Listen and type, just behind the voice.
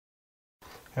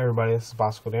Hey everybody, this is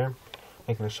Bosco Darren,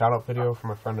 making a shout out video for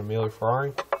my friend Amelia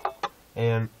Ferrari.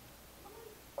 And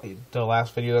the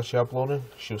last video that she uploaded,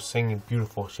 she was singing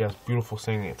beautiful. She has beautiful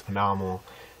singing, it's phenomenal.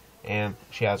 And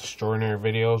she has extraordinary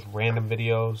videos, random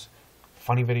videos,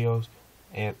 funny videos,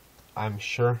 and I'm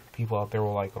sure people out there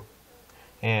will like them.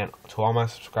 And to all my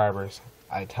subscribers,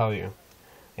 I tell you,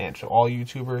 and to all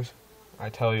YouTubers, I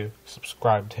tell you,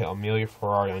 subscribe to Amelia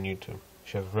Ferrari on YouTube.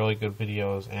 She has really good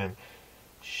videos and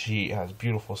she has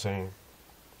beautiful singing.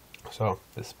 So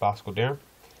this is Bosco Darren,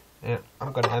 and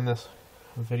I'm gonna end this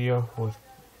video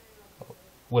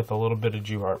with a little bit of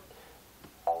Jew harp.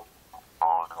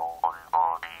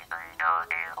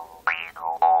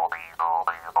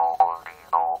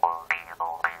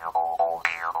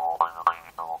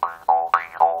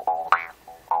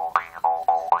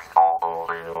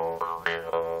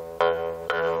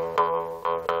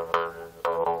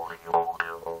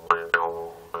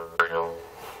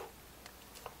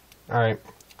 Alright,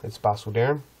 it's Bosco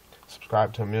Darren.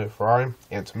 Subscribe to Amelia Ferrari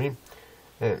and to me.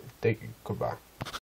 And thank you. Goodbye.